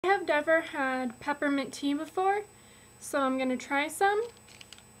I have never had peppermint tea before, so I'm going to try some.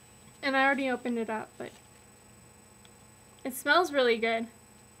 And I already opened it up, but it smells really good.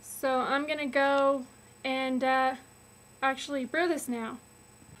 So I'm going to go and actually brew this now.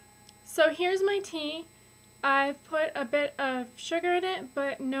 So here's my tea. I've put a bit of sugar in it,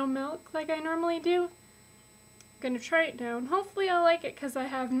 but no milk like I normally do. I'm going to try it now, and hopefully I'll like it because I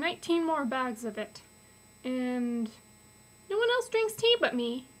have 19 more bags of it. And no one else drinks tea but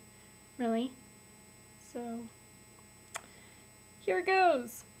me, really. So, here it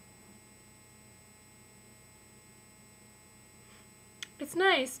goes. It's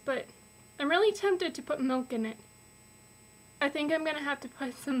nice, but I'm really tempted to put milk in it. I think I'm gonna have to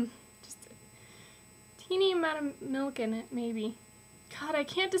put some, just a teeny amount of milk in it, maybe. God, I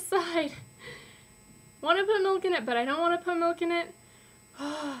can't decide. Want to put milk in it, but I don't want to put milk in it.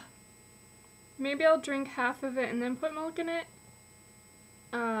 Maybe I'll drink half of it and then put milk in it.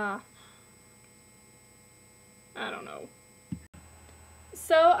 I don't know.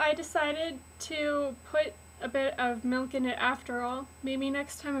 So I decided to put a bit of milk in it after all. Maybe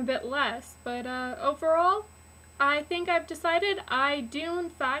next time a bit less, but overall, I think I've decided I do in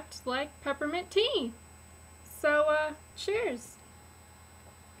fact like peppermint tea. So, cheers.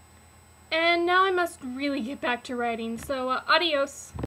 And now I must really get back to writing, so adios.